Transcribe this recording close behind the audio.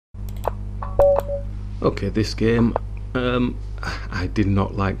Okay, this game, I did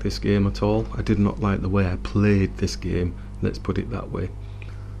not like this game at all. I did not like the way I played this game, let's put it that way.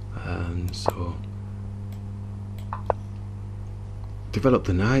 So develop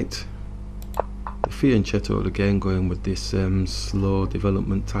the knight, the fianchetto again, going with this slow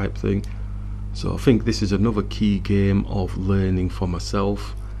development type thing. So I think this is another key game of learning for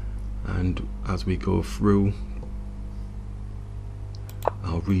myself, and as we go through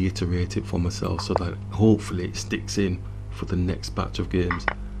I'll reiterate it for myself so that hopefully it sticks in for the next batch of games.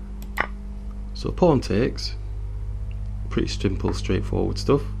 So pawn takes, pretty simple, straightforward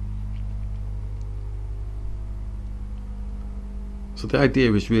stuff. So the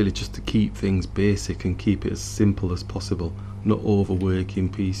idea is really just to keep things basic and keep it as simple as possible, not overworking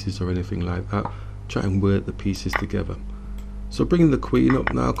pieces or anything like that. Try and work the pieces together. So bringing the queen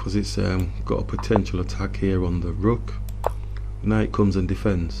up now because it's got a potential attack here on the rook. Knight comes and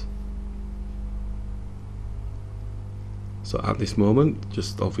defends. So at this moment,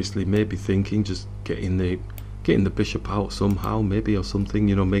 just obviously maybe thinking, just getting the bishop out somehow, maybe, or something,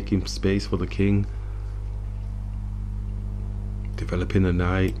 you know, making space for the king, developing a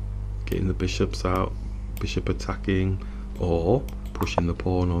knight, getting the bishops out, bishop attacking, or pushing the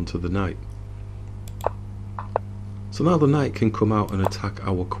pawn onto the knight. So now the knight can come out and attack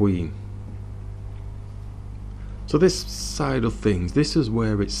our queen. So this side of things, this is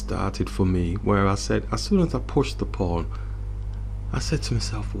where it started for me, where I said, as soon as I pushed the pawn, I said to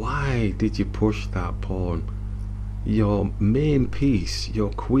myself, why did you push that pawn? Your main piece, your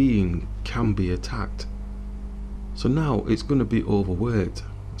queen, can be attacked. So now it's going to be overworked.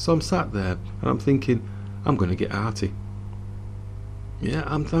 So I'm sat there and I'm thinking, I'm going to get arty. Yeah,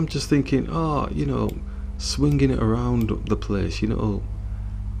 I'm just thinking, oh, you know, swinging it around the place, you know.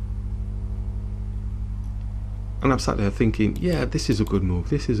 And I'm sat there thinking, yeah, this is a good move.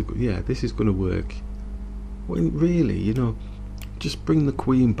 This is a good, yeah, this is going to work. When really, you know, just bring the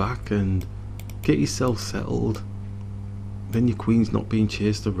queen back and get yourself settled. Then your queen's not being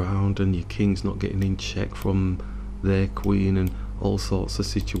chased around and your king's not getting in check from their queen and all sorts of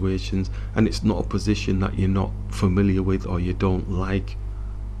situations. And it's not a position that you're not familiar with or you don't like,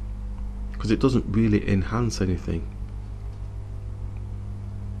 because it doesn't really enhance anything.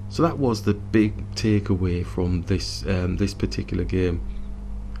 So that was the big takeaway from this this particular game.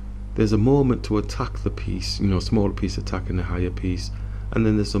 There's a moment to attack the piece, you know, smaller piece attacking the higher piece, and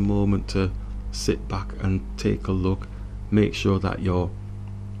then there's a moment to sit back and take a look, make sure that you're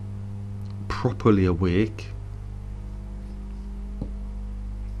properly awake.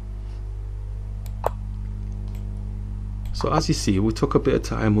 So as you see, we took a bit of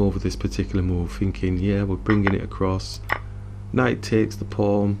time over this particular move, thinking, yeah, we're bringing it across. Knight takes the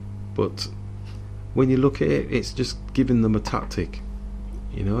pawn, but when you look at it, it's just giving them a tactic.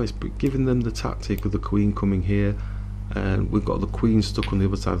 You know, it's giving them the tactic of the queen coming here, and we've got the queen stuck on the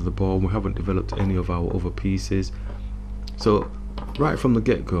other side of the board. We haven't developed any of our other pieces. So right from the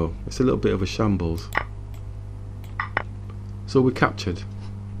get-go, it's a little bit of a shambles. So we're captured.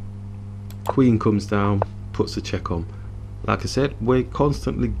 Queen comes down, puts the check on. Like I said, we're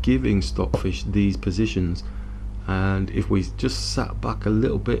constantly giving Stockfish these positions. And if we just sat back a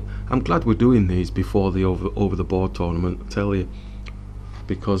little bit, I'm glad we're doing these before the over the board tournament, I tell you,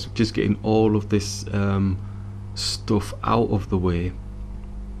 because just getting all of this stuff out of the way,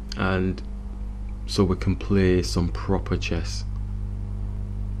 and so we can play some proper chess.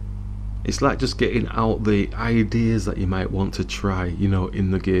 It's like just getting out the ideas that you might want to try, you know, in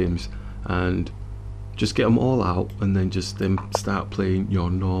the games, and just get them all out, and then start playing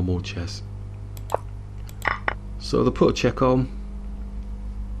your normal chess. So they put a check on.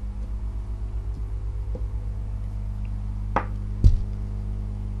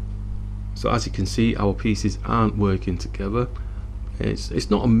 So as you can see, our pieces aren't working together. It's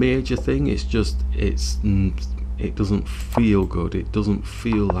not a major thing, it's just it doesn't feel good. It doesn't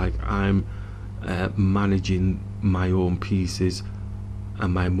feel like I'm managing my own pieces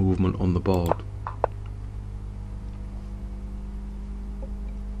and my movement on the board.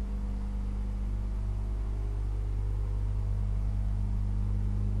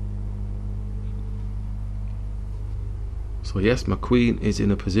 So yes, my queen is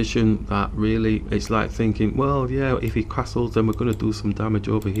in a position that really, it's like thinking, well, yeah, if he castles, then we're going to do some damage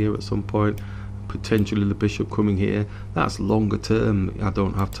over here at some point. Potentially the bishop coming here. That's longer term. I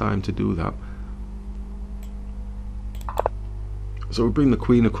don't have time to do that. So we bring the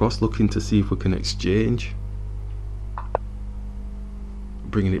queen across, looking to see if we can exchange.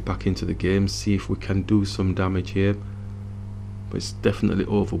 Bringing it back into the game, see if we can do some damage here. But it's definitely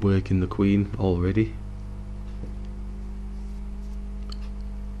overworking the queen already.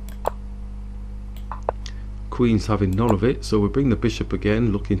 Queen's having none of it, so we bring the bishop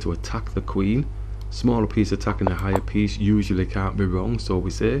again, looking to attack the queen. Smaller piece attacking a higher piece usually can't be wrong, so we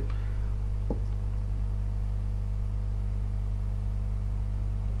say.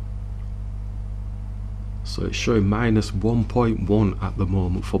 So it's showing minus 1.1 at the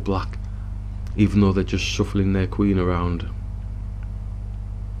moment for black, even though they're just shuffling their queen around.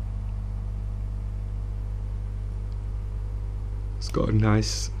 It's got a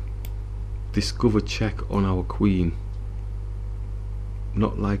nice discover check on our queen.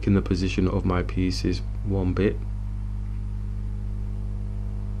 Not liking the position of my pieces one bit.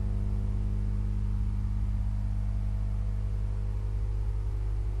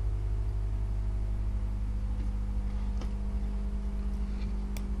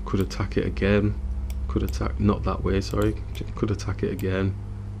 Could attack it again. Could attack, not that way, sorry. Could attack it again.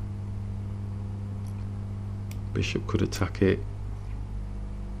 Bishop could attack it.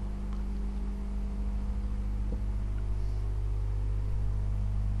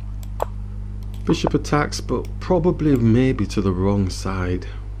 Bishop attacks, but probably maybe to the wrong side.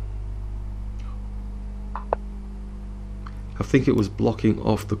 I think it was blocking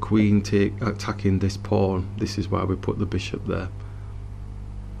off the queen attacking this pawn. This is why we put the bishop there.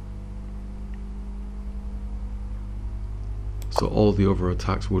 So all the other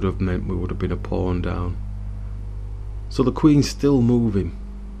attacks would have meant we would have been a pawn down. So the queen's still moving,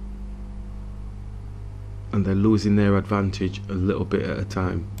 and they're losing their advantage a little bit at a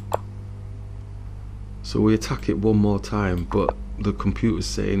time. So we attack it one more time, but the computer's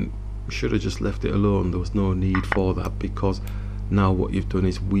saying we should have just left it alone. There was no need for that, because now what you've done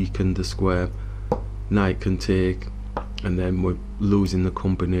is weakened the square. Knight can take, and then we're losing the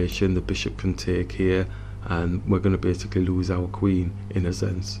combination. The bishop can take here, and we're going to basically lose our queen in a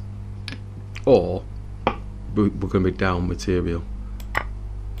sense, or we're going to be down material.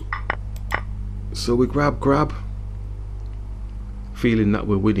 So we grab, feeling that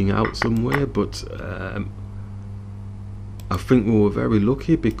we're winning out somewhere, but I think we were very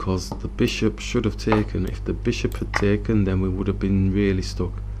lucky, because the bishop should have taken. If the bishop had taken, then we would have been really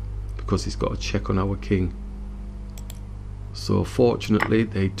stuck, because he's got a check on our king. So fortunately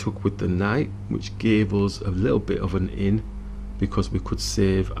they took with the knight, which gave us a little bit of an in, because we could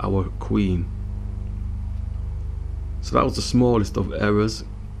save our queen. So that was the smallest of errors.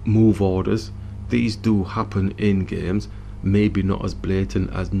 Move orders, these do happen in games, maybe not as blatant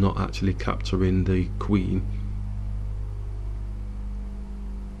as not actually capturing the queen,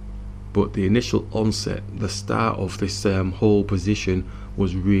 but the initial onset, the start of this whole position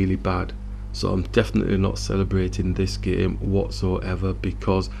was really bad. So I'm definitely not celebrating this game whatsoever,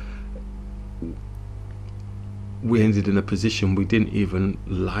 because we ended in a position we didn't even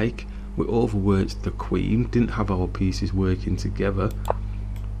like. We overworked the queen, didn't have our pieces working together.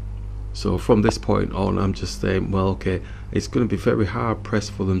 So from this point on, I'm just saying, well, okay, it's going to be very hard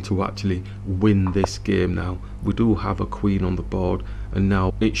pressed for them to actually win this game now. We do have a queen on the board, and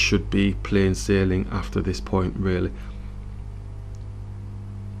now it should be plain sailing after this point, really.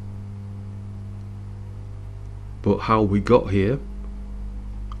 But how we got here,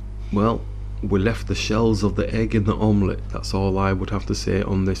 well, we left the shells of the egg in the omelette. That's all I would have to say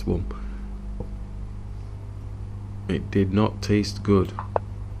on this one. It did not taste good.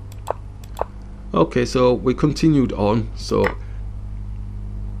 Okay, so we continued on. So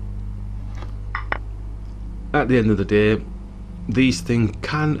at the end of the day, these things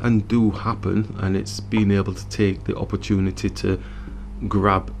can and do happen, and it's being able to take the opportunity to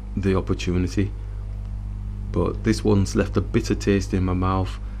grab the opportunity. But this one's left a bitter taste in my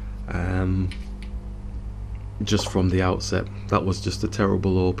mouth, just from the outset. That was just a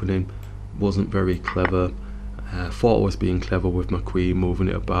terrible opening. Wasn't very clever. Thought I was being clever with my queen, moving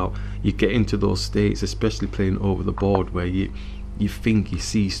it about. You get into those states, especially playing over the board, where you think you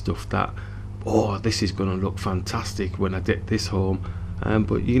see stuff that, oh, this is going to look fantastic when I get this home.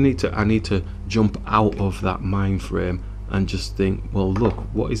 But I need to jump out of that mind frame and just think, well, look,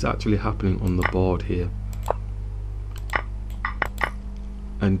 what is actually happening on the board here,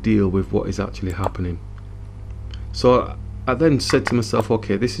 and deal with what is actually happening. So I then said to myself,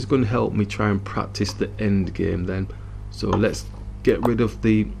 okay, this is going to help me try and practice the end game then. So let's get rid of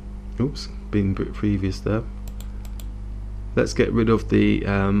the, oops, being a bit previous there. Let's get rid of the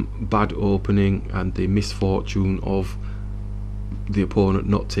bad opening and the misfortune of the opponent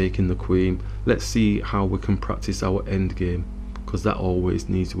not taking the queen. Let's see how we can practice our end game, because that always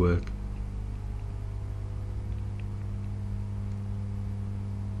needs work.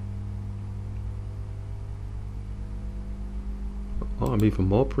 Oh, I'm even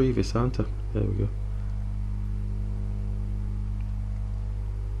more previous, aren't I? There we go.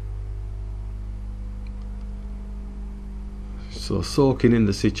 So soaking in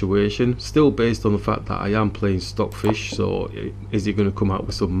the situation, still based on the fact that I am playing Stockfish, so is he going to come out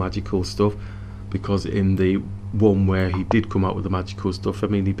with some magical stuff? Because in the one where he did come out with the magical stuff, I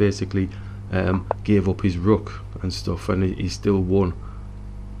mean, he basically gave up his rook and stuff, and he still won.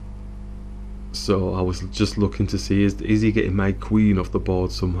 So I was just looking to see, is he getting my queen off the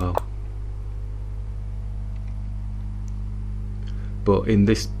board somehow? But in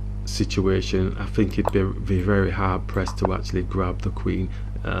this situation, I think it'd be very hard pressed to actually grab the queen,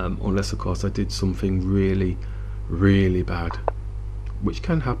 unless of course I did something really, really bad, which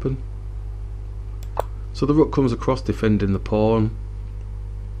can happen. So the rook comes across, defending the pawn.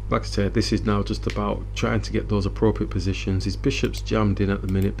 Like I said, this is now just about trying to get those appropriate positions. His bishop's jammed in at the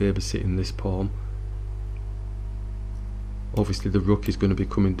minute, babysitting this pawn. Obviously the rook is going to be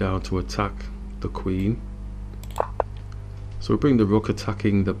coming down to attack the queen. So we bring the rook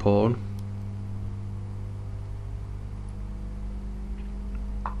attacking the pawn.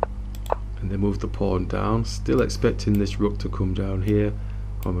 And then move the pawn down, still expecting this rook to come down here.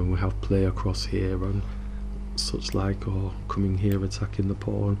 I mean, we have play across here and such like, or coming here attacking the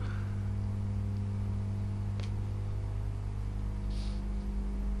pawn.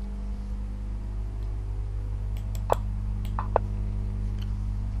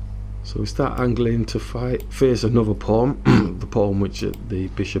 So we start angling to face another pawn, the pawn which the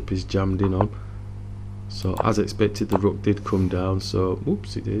bishop is jammed in on. So as expected, the rook did come down, so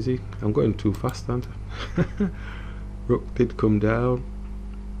whoopsie daisy, I'm going too fast, aren't I? Rook did come down.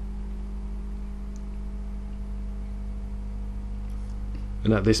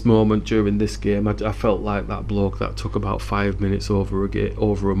 And at this moment during this game, I felt like that bloke that took about 5 minutes over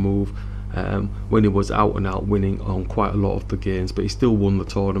a move, when he was out and out winning on quite a lot of the games, but he still won the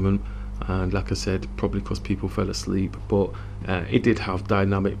tournament. And like I said, probably because people fell asleep, but he did have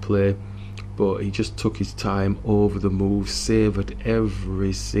dynamic play, but he just took his time over the move, savoured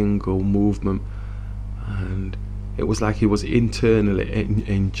every single movement, and it was like he was internally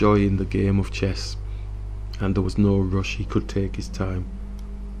enjoying the game of chess, and there was no rush. He could take his time.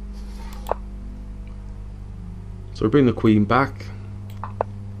 So we bring the queen back,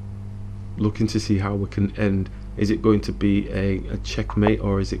 looking to see how we can end. Is it going to be a checkmate,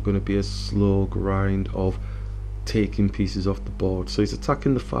 or is it going to be a slow grind of taking pieces off the board? So he's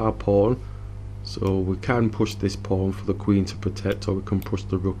attacking the far pawn, so we can push this pawn for the queen to protect, or we can push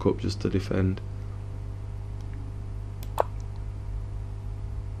the rook up just to defend.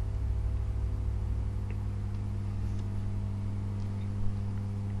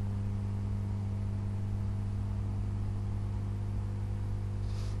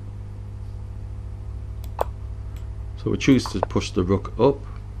 So we choose to push the rook up.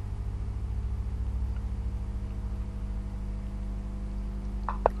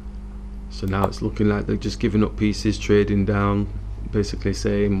 So now it's looking like they're just giving up pieces, trading down, basically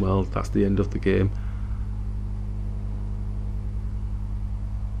saying, well, that's the end of the game.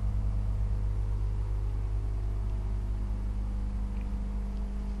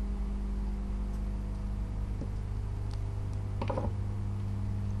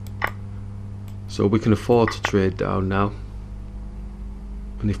 So we can afford to trade down now,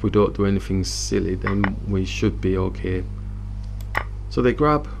 and if we don't do anything silly, then we should be okay. So they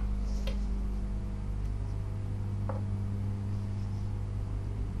grab.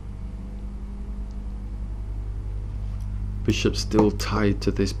 Bishop's still tied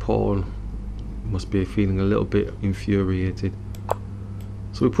to this pawn, must be feeling a little bit infuriated.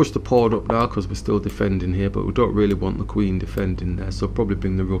 So we push the pawn up now because we're still defending here, but we don't really want the queen defending there, so probably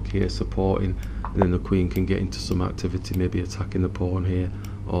bring the rook here supporting, and then the queen can get into some activity, maybe attacking the pawn here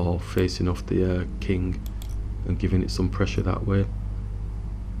or facing off the king and giving it some pressure that way.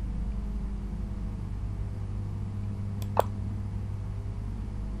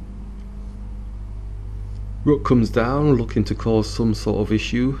 Rook comes down, looking to cause some sort of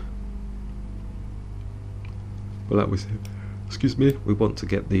issue, but like we said, excuse me, we want to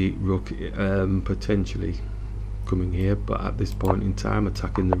get the rook potentially coming here, but at this point in time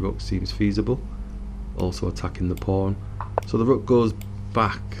attacking the rook seems feasible, also attacking the pawn. So the rook goes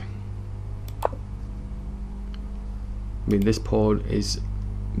back. I mean, this pawn is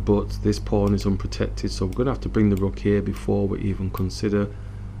unprotected, so we're going to have to bring the rook here before we even consider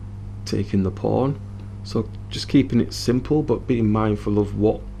taking the pawn. So just keeping it simple, but being mindful of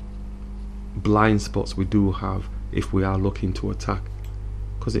what blind spots we do have if we are looking to attack,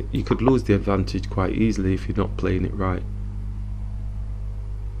 because you could lose the advantage quite easily if you're not playing it right.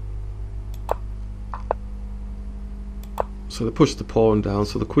 So they push the pawn down,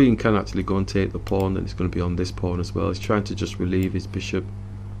 so the queen can actually go and take the pawn, and it's going to be on this pawn as well. He's trying to just relieve his bishop.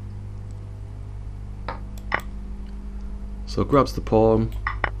 So grabs the pawn,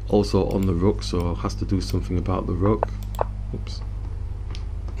 also on the rook, so has to do something about the rook. Oops.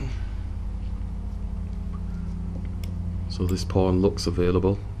 So this pawn looks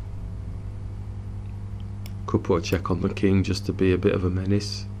available. Could put a check on the king just to be a bit of a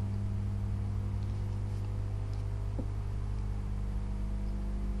menace.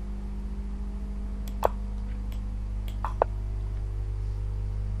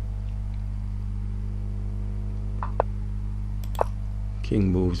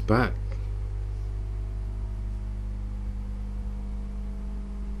 King moves back.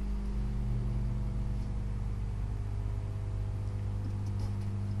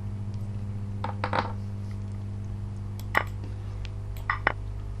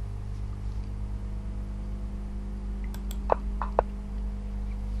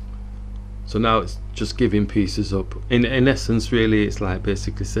 So now it's just giving pieces up. In essence, really, it's like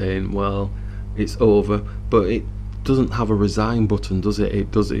basically saying, well, it's over, but it doesn't have a resign button, does it?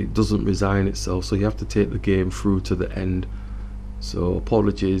 It doesn't resign itself, so you have to take the game through to the end. So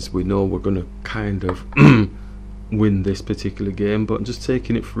apologies, we know we're going to kind of win this particular game, but just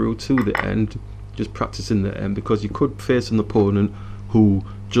taking it through to the end, just practicing the end, because you could face an opponent who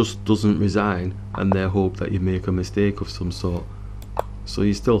just doesn't resign and they hope that you make a mistake of some sort. So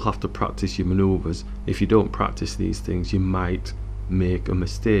you still have to practice your maneuvers. If you don't practice these things, you might make a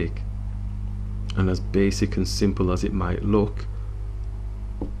mistake. And as basic and simple as it might look,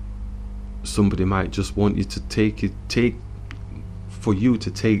 somebody might just want you to take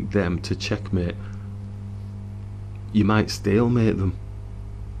them to checkmate. You might stalemate them.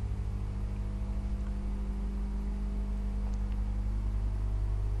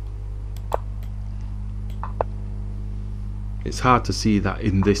 It's hard to see that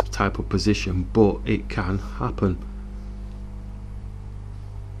in this type of position, but it can happen.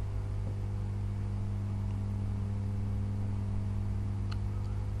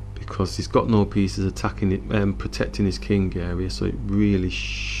 Because he's got no pieces attacking it, protecting his king area, so it really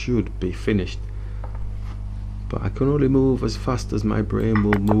should be finished. But I can only move as fast as my brain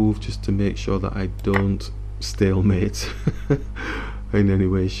will move, just to make sure that I don't stalemate in any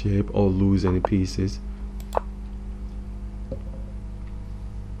way, shape, or lose any pieces.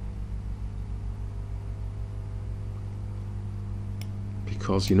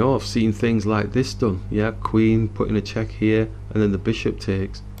 Because, you know, I've seen things like this done. Yeah, queen putting a check here, and then the bishop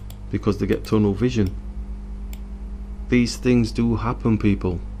takes, because they get tunnel vision. These things do happen,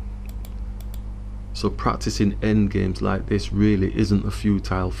 people. So practicing end games like this really isn't a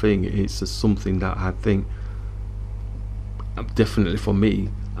futile thing. It's just something that I think, definitely for me,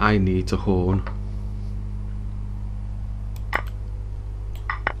 I need to hone.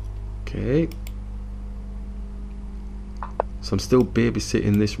 Okay. So I'm still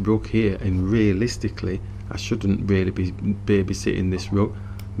babysitting this rook here, and realistically I shouldn't really be babysitting this rook.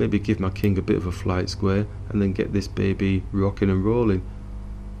 Maybe give my king a bit of a flight square and then get this baby rocking and rolling,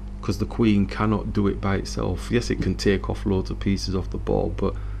 because the queen cannot do it by itself. Yes, it can take off loads of pieces off the board,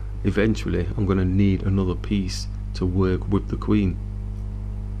 but eventually I'm going to need another piece to work with the queen.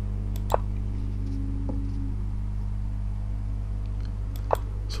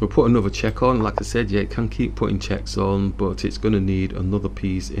 So we'll put another check on. Like I said, yeah, it can keep putting checks on, but it's going to need another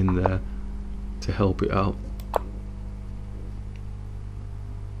piece in there to help it out.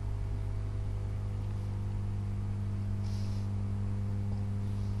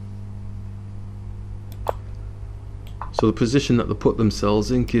 So the position that they put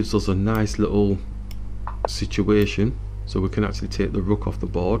themselves in gives us a nice little situation, so we can actually take the rook off the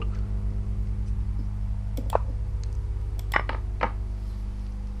board.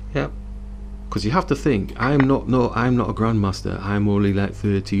 Yeah, because you have to think, I'm not a grandmaster. I'm only like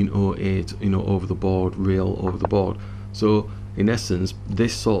 1308, you know, over the board, real over the board. So in essence,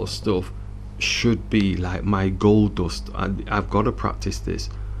 this sort of stuff should be like my gold dust. I've got to practice this.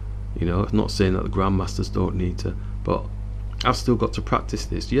 You know, I'm not saying that the grandmasters don't need to, but I've still got to practice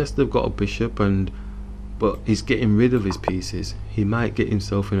this. Yes, they've got a bishop, but he's getting rid of his pieces. He might get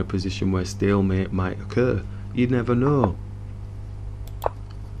himself in a position where stalemate might occur. You never know.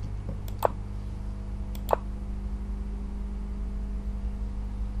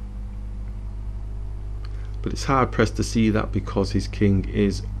 But it's hard pressed to see that because his king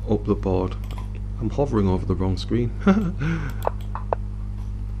is up the board. I'm hovering over the wrong screen.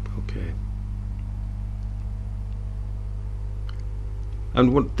 Okay.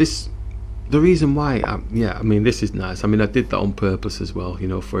 And what this, the reason why, yeah, I mean, this is nice. I mean, I did that on purpose as well, you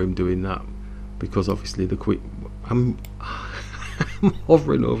know, for him doing that, because obviously the queen, I'm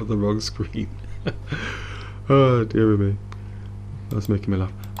hovering over the wrong screen. Oh dear me, that's making me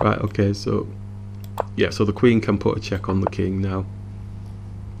laugh. Right, okay, so Yeah, so the queen can put a check on the king now,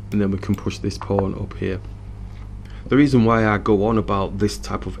 and then we can push this pawn up here. The reason why I go on about this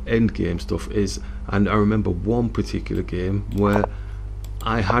type of endgame stuff is, and I remember one particular game where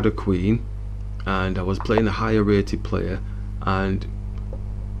I had a queen and I was playing a higher rated player, and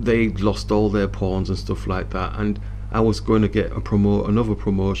they lost all their pawns and stuff like that, and I was going to get another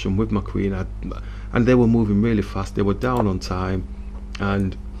promotion with my queen, and they were moving really fast. They were down on time,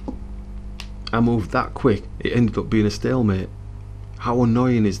 and I moved that quick. It ended up being a stalemate. How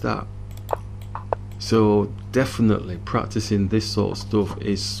annoying is that? So definitely practicing this sort of stuff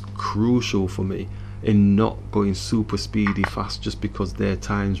is crucial for me in not going super speedy fast just because their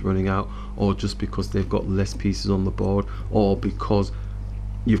time's running out, or just because they've got less pieces on the board, or because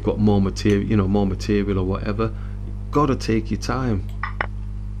you've got more material, you know, more material or whatever. Gotta take your time,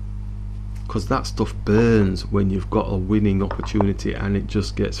 because that stuff burns when you've got a winning opportunity and it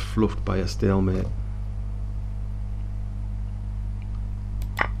just gets fluffed by a stalemate.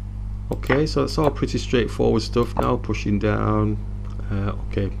 Okay, so that's all pretty straightforward stuff now. Pushing down,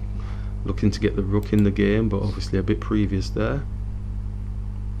 okay, looking to get the rook in the game, but obviously a bit previous there.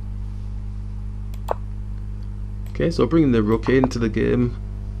 Okay, so bringing the rook into the game,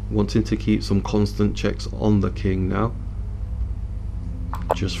 wanting to keep some constant checks on the king now.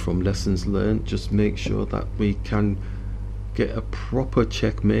 Just from lessons learned, just make sure that we can get a proper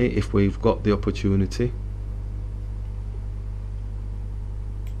checkmate if we've got the opportunity.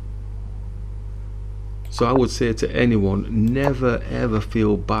 So I would say to anyone, never ever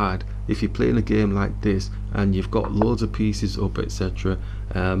feel bad if you're playing a game like this and you've got loads of pieces up, etc.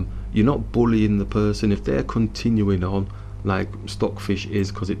 You're not bullying the person if they're continuing on, like Stockfish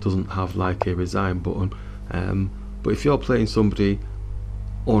is, because it doesn't have like a resign button. But if you're playing somebody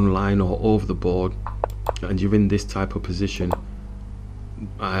online or over the board and you're in this type of position,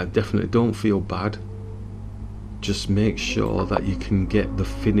 I definitely don't feel bad. Just make sure that you can get the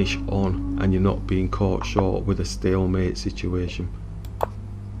finish on and you're not being caught short with a stalemate situation.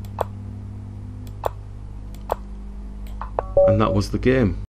 And that was the game.